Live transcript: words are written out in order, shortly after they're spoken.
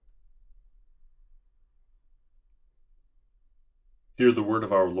Hear the word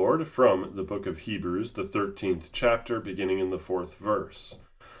of our Lord from the book of Hebrews, the 13th chapter, beginning in the 4th verse.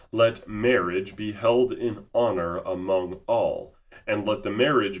 Let marriage be held in honor among all, and let the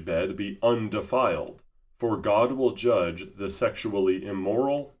marriage bed be undefiled, for God will judge the sexually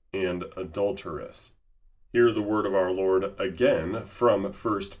immoral and adulterous. Hear the word of our Lord again from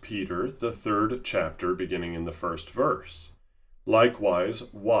 1 Peter, the 3rd chapter, beginning in the 1st verse. Likewise,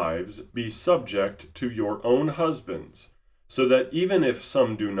 wives, be subject to your own husbands, so that even if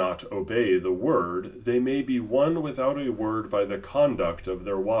some do not obey the word, they may be won without a word by the conduct of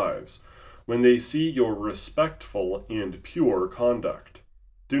their wives, when they see your respectful and pure conduct.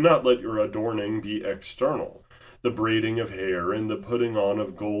 Do not let your adorning be external, the braiding of hair and the putting on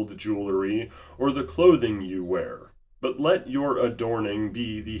of gold jewelry, or the clothing you wear, but let your adorning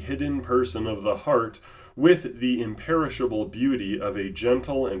be the hidden person of the heart, with the imperishable beauty of a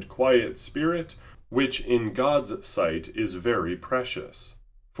gentle and quiet spirit, which in God's sight is very precious.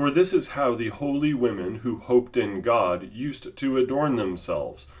 For this is how the holy women who hoped in God used to adorn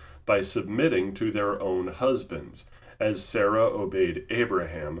themselves, by submitting to their own husbands, as Sarah obeyed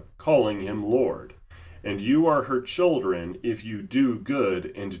Abraham, calling him Lord. And you are her children if you do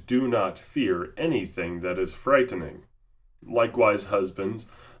good and do not fear anything that is frightening. Likewise, husbands,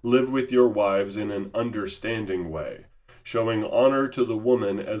 live with your wives in an understanding way, showing honor to the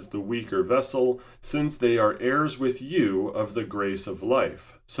woman as the weaker vessel, since they are heirs with you of the grace of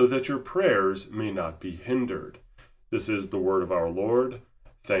life, so that your prayers may not be hindered. This is the word of our Lord.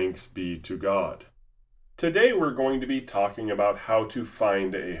 Thanks be to God. Today we're going to be talking about how to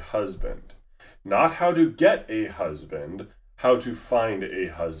find a husband. Not how to get a husband, how to find a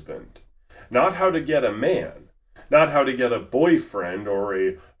husband. Not how to get a man, not how to get a boyfriend or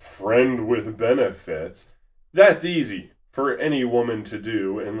a friend with benefits. That's easy for any woman to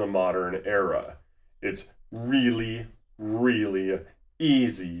do in the modern era. It's really, really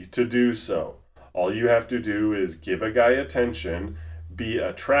easy to do so. All you have to do is give a guy attention, be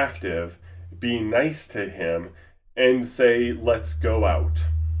attractive, be nice to him, and say, let's go out.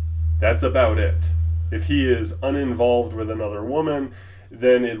 That's about it. If he is uninvolved with another woman,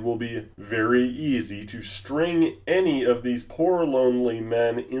 then it will be very easy to string any of these poor lonely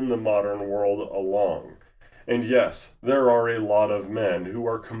men in the modern world along. And yes, there are a lot of men who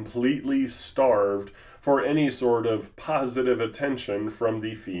are completely starved for any sort of positive attention from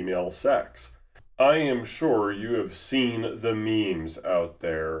the female sex. I am sure you have seen the memes out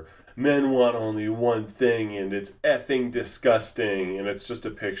there. Men want only one thing and it's effing disgusting, and it's just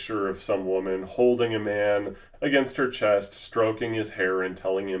a picture of some woman holding a man against her chest, stroking his hair and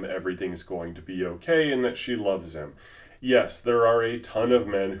telling him everything's going to be okay and that she loves him. Yes, there are a ton of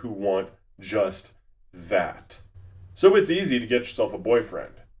men who want just that. So it's easy to get yourself a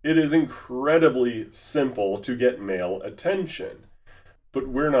boyfriend. It is incredibly simple to get male attention. But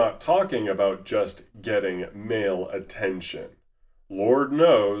we're not talking about just getting male attention. Lord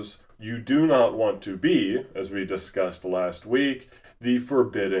knows you do not want to be, as we discussed last week, the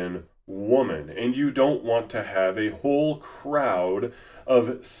forbidden woman. And you don't want to have a whole crowd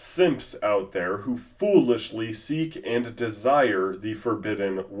of simps out there who foolishly seek and desire the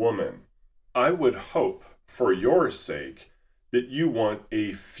forbidden woman. I would hope, for your sake, that you want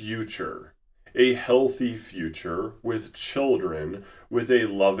a future, a healthy future with children, with a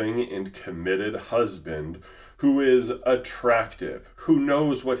loving and committed husband who is attractive, who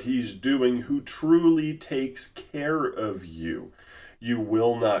knows what he's doing, who truly takes care of you. You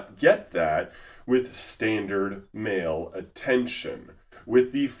will not get that with standard male attention.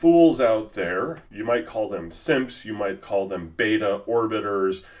 With the fools out there, you might call them simps, you might call them beta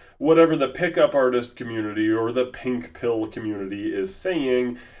orbiters, whatever the pickup artist community or the pink pill community is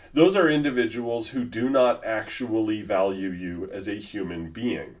saying, those are individuals who do not actually value you as a human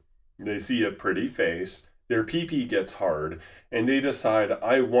being. They see a pretty face, their pee-pee gets hard, and they decide,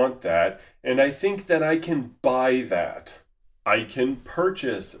 I want that, and I think that I can buy that. I can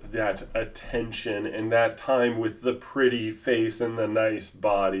purchase that attention and that time with the pretty face and the nice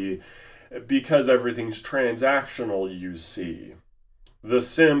body, because everything's transactional, you see. The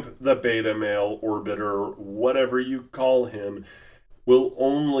simp, the beta male, orbiter, whatever you call him, will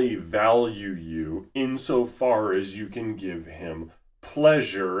only value you insofar as you can give him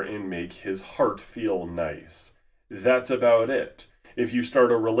pleasure and make his heart feel nice. That's about it. If you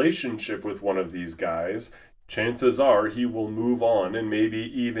start a relationship with one of these guys, chances are he will move on and maybe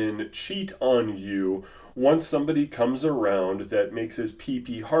even cheat on you once somebody comes around that makes his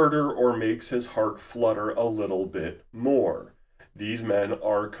pee-pee harder or makes his heart flutter a little bit more. These men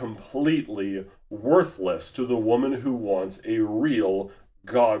are completely worthless to the woman who wants a real,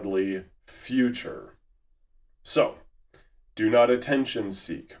 godly future. So, Do not attention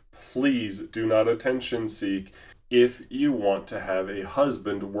seek. Please do not attention seek if you want to have a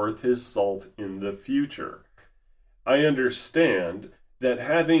husband worth his salt in the future. I understand that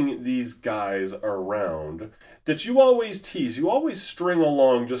having these guys around that you always tease, you always string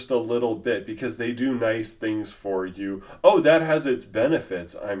along just a little bit because they do nice things for you. Oh, that has its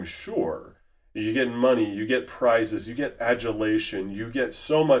benefits, I'm sure. You get money, you get prizes, you get adulation, you get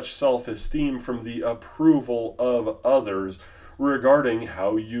so much self-esteem from the approval of others regarding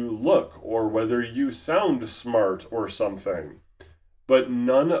how you look or whether you sound smart or something. But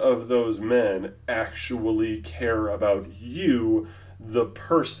none of those men actually care about you, the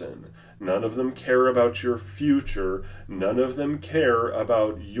person. None of them care about your future. None of them care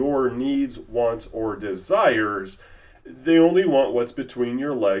about your needs, wants, or desires. They only want what's between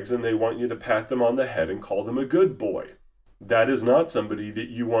your legs, and they want you to pat them on the head and call them a good boy. That is not somebody that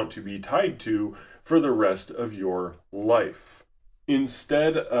you want to be tied to for the rest of your life.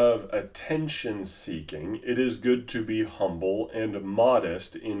 Instead of attention seeking, it is good to be humble and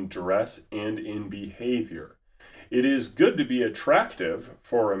modest in dress and in behavior. It is good to be attractive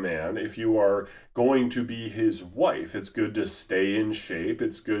for a man if you are going to be his wife. It's good to stay in shape.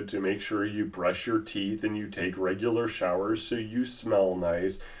 It's good to make sure you brush your teeth and you take regular showers so you smell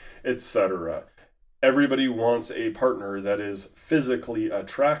nice, etc. Everybody wants a partner that is physically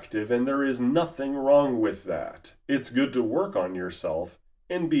attractive, and there is nothing wrong with that. It's good to work on yourself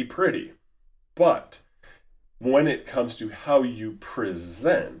and be pretty. But when it comes to how you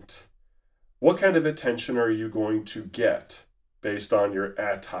present, what kind of attention are you going to get based on your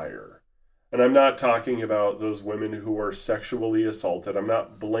attire? And I'm not talking about those women who are sexually assaulted. I'm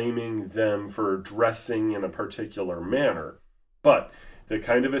not blaming them for dressing in a particular manner. But the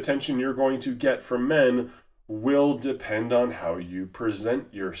kind of attention you're going to get from men will depend on how you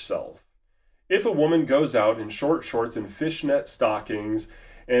present yourself. If a woman goes out in short shorts and fishnet stockings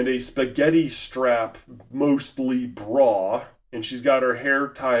and a spaghetti strap, mostly bra, and she's got her hair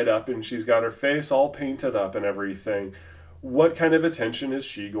tied up and she's got her face all painted up and everything, what kind of attention is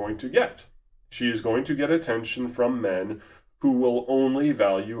she going to get? She is going to get attention from men who will only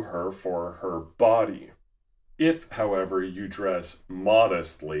value her for her body. If, however, you dress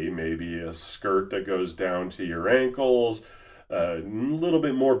modestly, maybe a skirt that goes down to your ankles, a little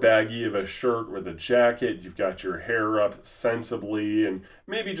bit more baggy of a shirt with a jacket, you've got your hair up sensibly, and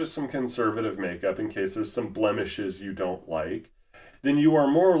maybe just some conservative makeup in case there's some blemishes you don't like, then you are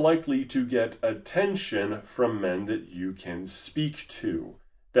more likely to get attention from men that you can speak to,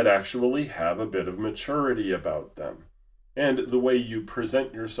 that actually have a bit of maturity about them. And the way you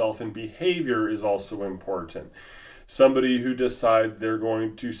present yourself and behavior is also important. Somebody who decides they're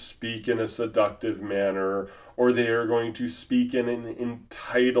going to speak in a seductive manner, or they are going to speak in an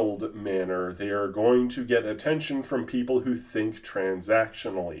entitled manner, they are going to get attention from people who think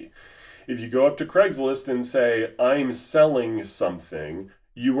transactionally. If you go up to Craigslist and say, I'm selling something,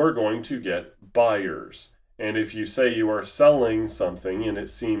 you are going to get buyers. And if you say you are selling something and it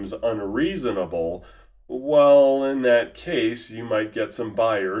seems unreasonable, well, in that case, you might get some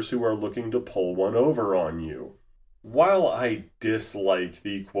buyers who are looking to pull one over on you. While I dislike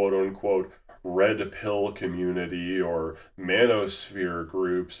the quote-unquote red pill community or manosphere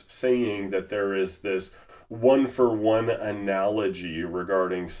groups saying that there is this one-for-one analogy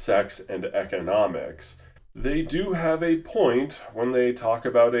regarding sex and economics, they do have a point when they talk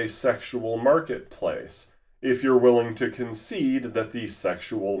about a sexual marketplace. If you're willing to concede that the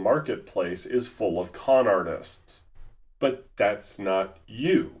sexual marketplace is full of con artists. But that's not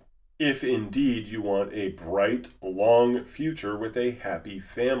you, if indeed you want a bright, long future with a happy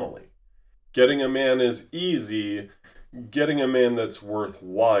family. Getting a man is easy. Getting a man that's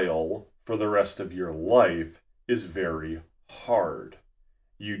worthwhile for the rest of your life is very hard.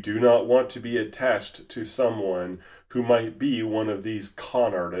 You do not want to be attached to someone who might be one of these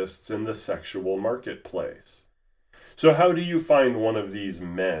con artists in the sexual marketplace. So how do you find one of these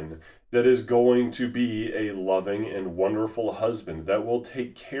men that is going to be a loving and wonderful husband, that will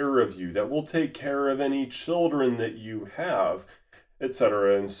take care of you, that will take care of any children that you have,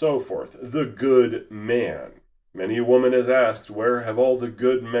 etc. and so forth? The good man. Many a woman has asked, where have all the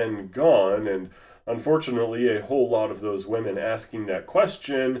good men gone? And unfortunately, a whole lot of those women asking that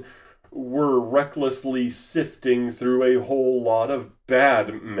question were recklessly sifting through a whole lot of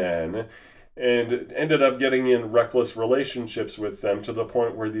bad men and ended up getting in reckless relationships with them to the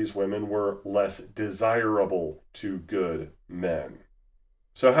point where these women were less desirable to good men.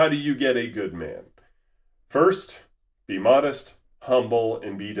 So how do you get a good man? First, be modest, humble,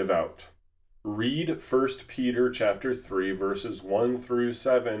 and be devout. Read 1 Peter chapter 3, verses 1 through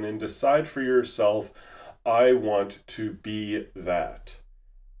 7, and decide for yourself, I want to be that.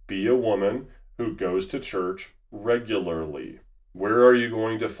 Be a woman who goes to church regularly. Where are you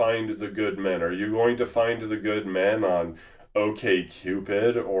going to find the good men? Are you going to find the good men on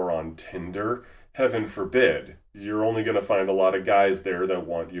OkCupid or on Tinder? Heaven forbid. You're only going to find a lot of guys there that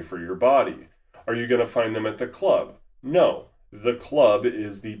want you for your body. Are you going to find them at the club? No. The club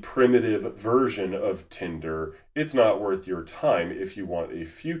is the primitive version of Tinder. It's not worth your time if you want a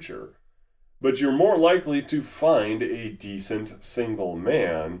future. But you're more likely to find a decent single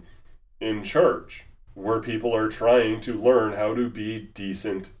man in church, where people are trying to learn how to be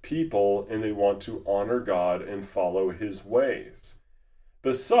decent people and they want to honor God and follow his ways.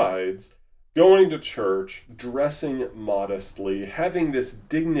 Besides, going to church, dressing modestly, having this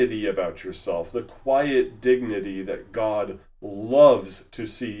dignity about yourself, the quiet dignity that God loves to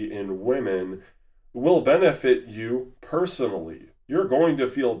see in women, will benefit you personally. You're going to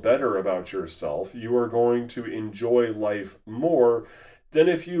feel better about yourself. You are going to enjoy life more than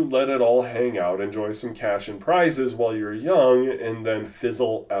if you let it all hang out, enjoy some cash and prizes while you're young, and then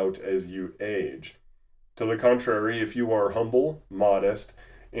fizzle out as you age. To the contrary, if you are humble, modest,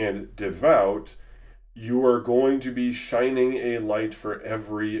 and devout, you are going to be shining a light for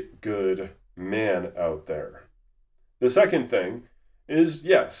every good man out there. The second thing is,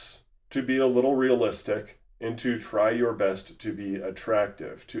 yes, to be a little realistic and to try your best to be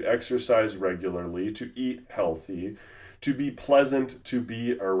attractive, to exercise regularly, to eat healthy, to be pleasant to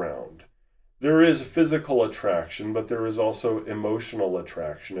be around. There is physical attraction, but there is also emotional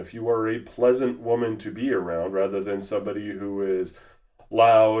attraction. If you are a pleasant woman to be around rather than somebody who is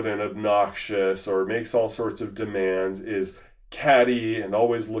loud and obnoxious or makes all sorts of demands, is catty and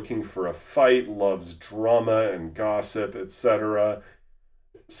always looking for a fight, loves drama and gossip, etc.,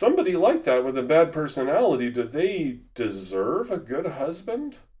 somebody like that with a bad personality, do they deserve a good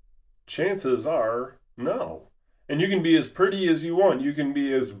husband? Chances are no. And you can be as pretty as you want. You can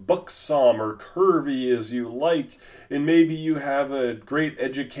be as buxom or curvy as you like. And maybe you have a great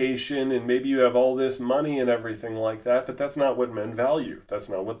education and maybe you have all this money and everything like that. But that's not what men value. That's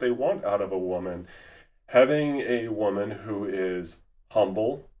not what they want out of a woman. Having a woman who is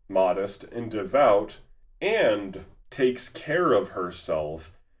humble, modest, and devout and takes care of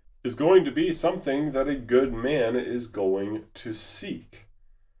herself is going to be something that a good man is going to seek.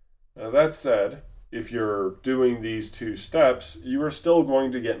 Now, that said, if you're doing these two steps, you are still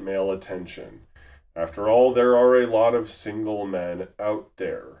going to get male attention. After all, there are a lot of single men out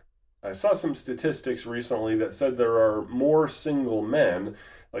there. I saw some statistics recently that said there are more single men,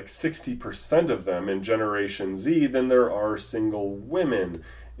 like 60% of them in Generation Z, than there are single women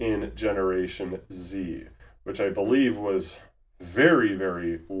in Generation Z, which I believe was very,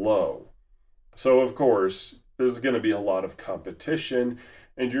 very low. So, of course, there's going to be a lot of competition,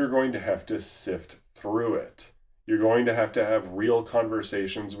 and you're going to have to sift through it. You're going to have real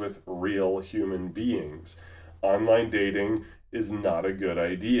conversations with real human beings. Online dating is not a good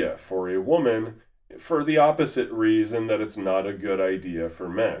idea for a woman for the opposite reason that it's not a good idea for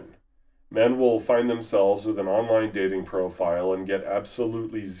men. Men will find themselves with an online dating profile and get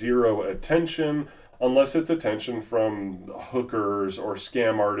absolutely zero attention unless it's attention from hookers or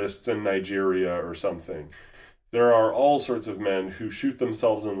scam artists in Nigeria or something. There are all sorts of men who shoot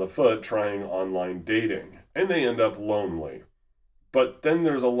themselves in the foot trying online dating, and they end up lonely. But then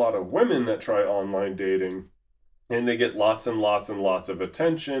there's a lot of women that try online dating, and they get lots and lots and lots of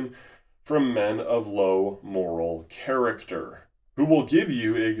attention from men of low moral character, who will give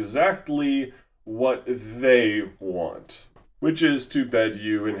you exactly what they want, which is to bed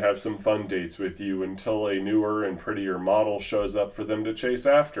you and have some fun dates with you until a newer and prettier model shows up for them to chase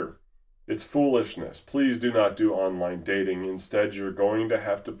after. It's foolishness. Please do not do online dating. Instead, you're going to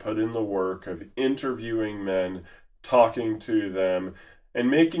have to put in the work of interviewing men, talking to them, and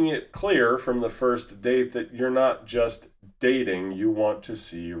making it clear from the first date that you're not just dating, you want to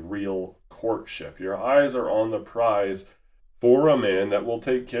see real courtship. Your eyes are on the prize for a man that will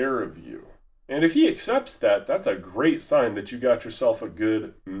take care of you. And if he accepts that, that's a great sign that you got yourself a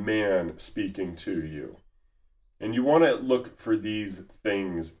good man speaking to you. And you want to look for these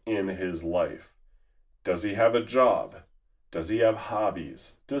things in his life. Does he have a job? Does he have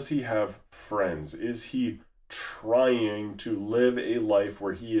hobbies? Does he have friends? Is he trying to live a life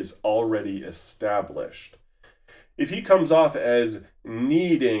where he is already established? If he comes off as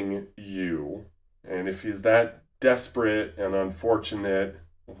needing you, and if he's that desperate and unfortunate,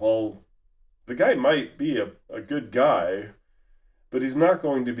 well, the guy might be a good guy, but he's not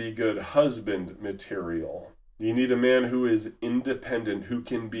going to be good husband material. You need a man who is independent, who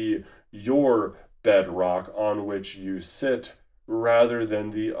can be your bedrock on which you sit rather than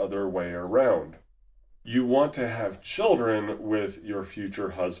the other way around. You want to have children with your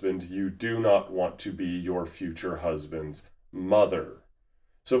future husband. You do not want to be your future husband's mother.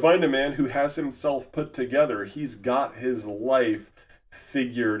 So find a man who has himself put together. He's got his life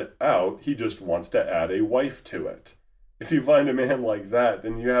figured out. He just wants to add a wife to it. If you find a man like that,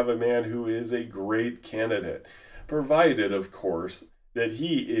 then you have a man who is a great candidate, provided, of course, that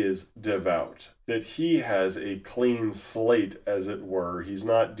he is devout, that he has a clean slate, as it were. He's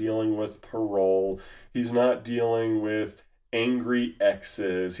not dealing with parole. He's not dealing with angry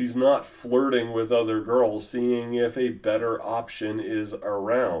exes. He's not flirting with other girls, seeing if a better option is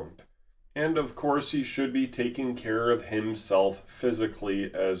around. And of course, he should be taking care of himself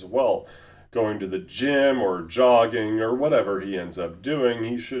physically as well. Going to the gym or jogging or whatever he ends up doing,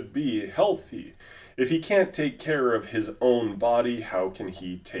 he should be healthy. If he can't take care of his own body, how can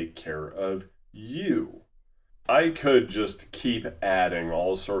he take care of you? I could just keep adding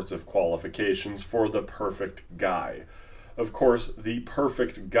all sorts of qualifications for the perfect guy. Of course, the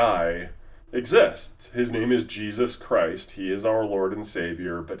perfect guy exists. His name is Jesus Christ. He is our Lord and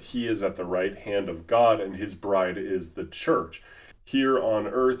Savior, but he is at the right hand of God, and his bride is the church. Here on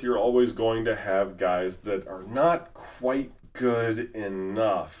earth, you're always going to have guys that are not quite good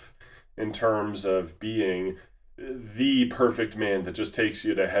enough in terms of being the perfect man that just takes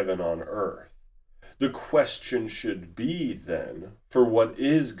you to heaven on earth. The question should be then, for what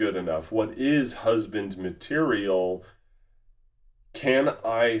is good enough, what is husband material, can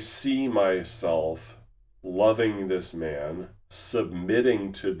I see myself loving this man,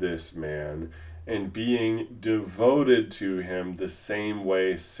 submitting to this man, and being devoted to him the same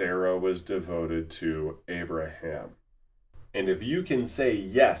way Sarah was devoted to Abraham? And if you can say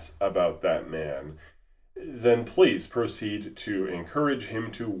yes about that man, then please proceed to encourage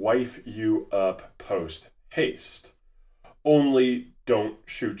him to wife you up post haste. Only don't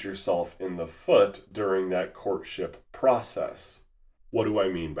shoot yourself in the foot during that courtship process. What do I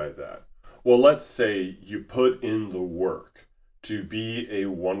mean by that? Well, let's say you put in the work to be a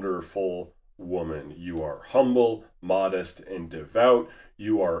wonderful woman. You are humble, modest, and devout.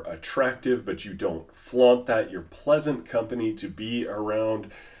 You are attractive, but you don't flaunt that. You're pleasant company to be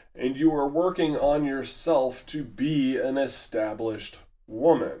around, and you are working on yourself to be an established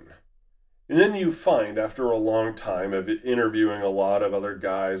woman. And then you find, after a long time of interviewing a lot of other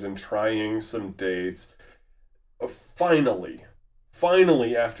guys and trying some dates, finally,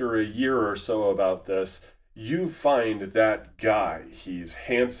 after a year or so about this, you find that guy. He's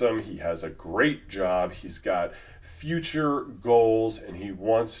handsome, he has a great job, he's got future goals, and he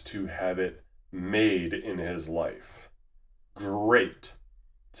wants to have it made in his life. Great.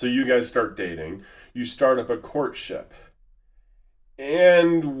 So you guys start dating, you start up a courtship,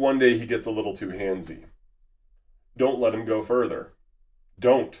 and one day he gets a little too handsy. Don't let him go further.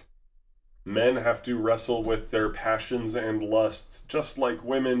 Don't. Men have to wrestle with their passions and lusts just like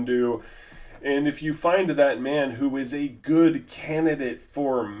women do. And if you find that man who is a good candidate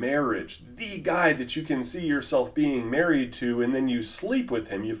for marriage, the guy that you can see yourself being married to, and then you sleep with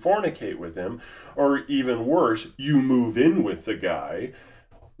him, you fornicate with him, or even worse, you move in with the guy,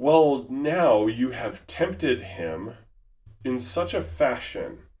 well, now you have tempted him in such a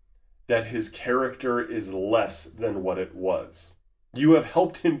fashion that his character is less than what it was. You have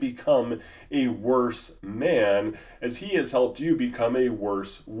helped him become a worse man, as he has helped you become a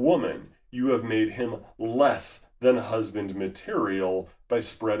worse woman. You have made him less than husband material by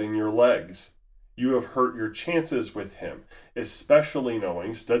spreading your legs. You have hurt your chances with him, especially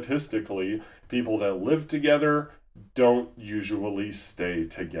knowing, statistically, people that live together don't usually stay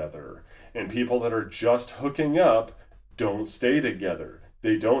together. And people that are just hooking up don't stay together.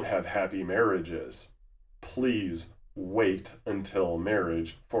 They don't have happy marriages. Please wait until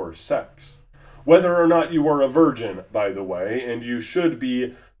marriage for sex. Whether or not you are a virgin, by the way, and you should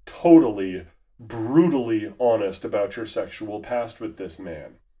be totally, brutally honest about your sexual past with this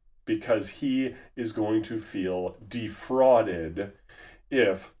man, because he is going to feel defrauded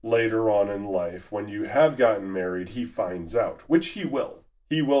if later on in life, when you have gotten married, he finds out, which he will.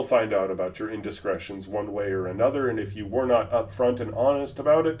 He will find out about your indiscretions one way or another, and if you were not upfront and honest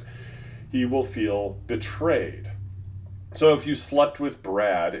about it, he will feel betrayed. So if you slept with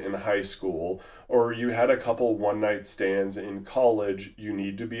Brad in high school, or you had a couple one-night stands in college, you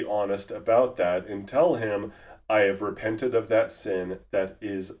need to be honest about that and tell him, I have repented of that sin, that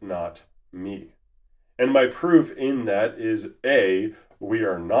is not me. And my proof in that is A, we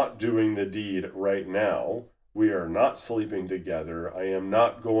are not doing the deed right now. We are not sleeping together. I am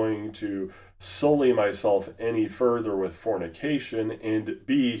not going to sully myself any further with fornication. And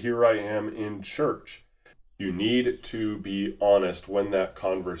B, here I am in church. You need to be honest when that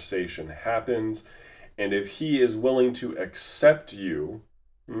conversation happens, And if he is willing to accept you,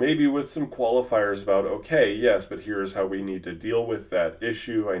 maybe with some qualifiers about, okay, yes, but here's how we need to deal with that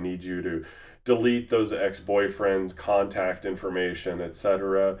issue. I need you to delete those ex-boyfriends, contact information,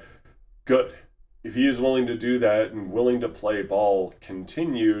 etc. Good. If he is willing to do that and willing to play ball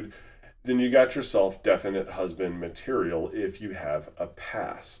continued, then you got yourself definite husband material if you have a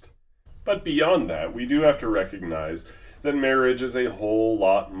past. But beyond that, we do have to recognize that marriage is a whole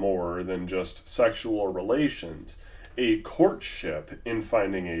lot more than just sexual relations. A courtship in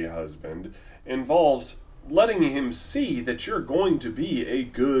finding a husband involves letting him see that you're going to be a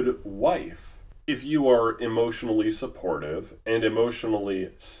good wife. If you are emotionally supportive and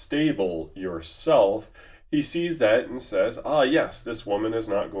emotionally stable yourself, he sees that and says, yes, this woman is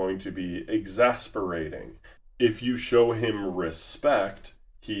not going to be exasperating. If you show him respect,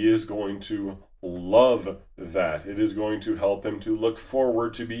 he is going to love that. It is going to help him to look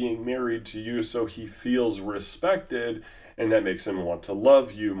forward to being married to you so he feels respected, and that makes him want to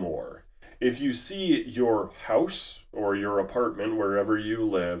love you more. If you see your house or your apartment, wherever you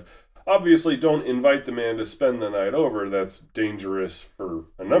live, obviously don't invite the man to spend the night over. That's dangerous for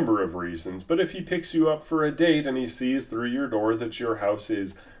a number of reasons. But if he picks you up for a date and he sees through your door that your house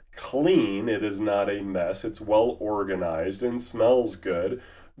is clean, it is not a mess, it's well organized and smells good,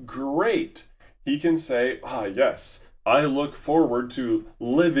 great. He can say, yes, I look forward to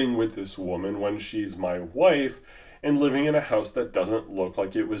living with this woman when she's my wife and living in a house that doesn't look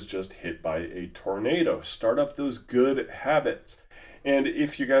like it was just hit by a tornado. Start up those good habits. And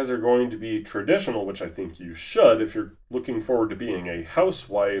if you guys are going to be traditional, which I think you should, if you're looking forward to being a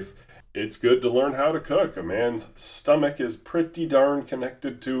housewife, it's good to learn how to cook. A man's stomach is pretty darn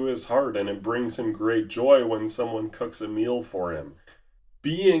connected to his heart, and it brings him great joy when someone cooks a meal for him.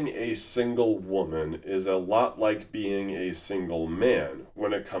 Being a single woman is a lot like being a single man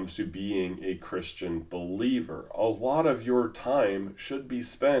when it comes to being a Christian believer. A lot of your time should be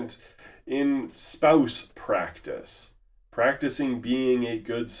spent in spouse practice, practicing being a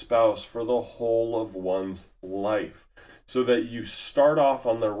good spouse for the whole of one's life, so that you start off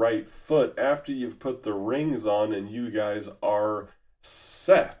on the right foot after you've put the rings on and you guys are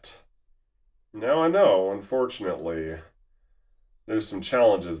set. Now I know, unfortunately, there's some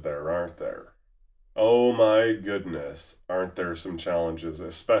challenges there, aren't there? Oh my goodness, aren't there some challenges,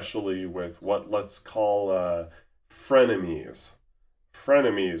 especially with what let's call frenemies.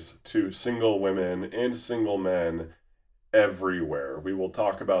 Frenemies to single women and single men everywhere. We will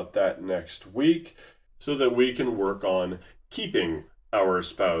talk about that next week so that we can work on keeping our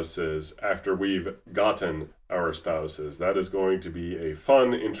spouses after we've gotten our spouses. That is going to be a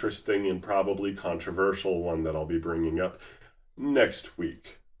fun, interesting, and probably controversial one that I'll be bringing up next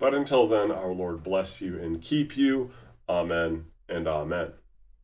week. But until then, our Lord bless you and keep you. Amen and amen.